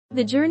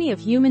The journey of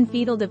human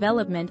fetal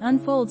development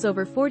unfolds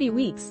over 40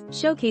 weeks,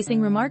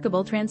 showcasing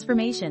remarkable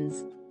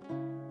transformations.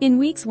 In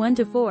weeks 1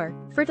 to 4,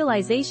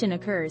 fertilization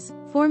occurs,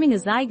 forming a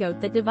zygote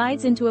that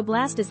divides into a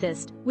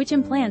blastocyst, which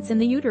implants in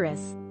the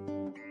uterus.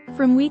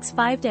 From weeks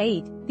 5 to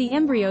 8, the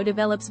embryo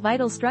develops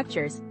vital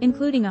structures,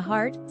 including a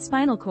heart,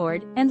 spinal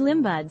cord, and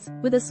limb buds,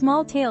 with a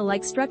small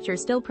tail-like structure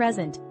still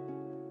present.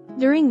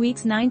 During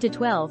weeks 9 to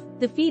 12,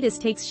 the fetus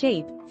takes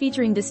shape,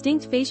 featuring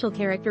distinct facial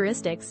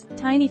characteristics,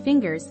 tiny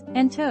fingers,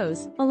 and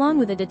toes, along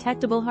with a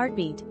detectable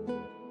heartbeat.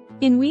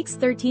 In weeks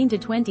 13 to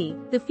 20,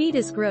 the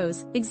fetus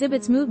grows,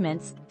 exhibits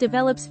movements,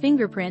 develops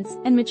fingerprints,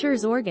 and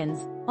matures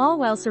organs, all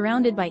while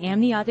surrounded by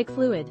amniotic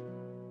fluid.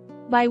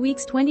 By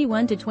weeks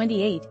 21 to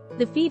 28,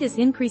 the fetus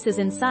increases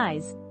in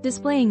size,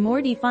 displaying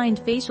more defined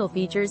facial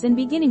features and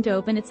beginning to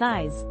open its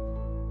eyes.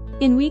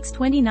 In weeks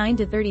 29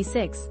 to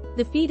 36,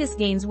 the fetus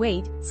gains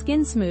weight,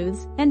 skin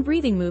smooths, and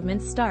breathing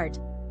movements start.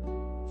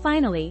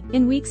 Finally,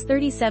 in weeks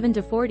 37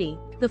 to 40,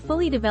 the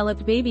fully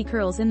developed baby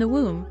curls in the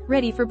womb,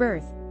 ready for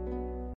birth.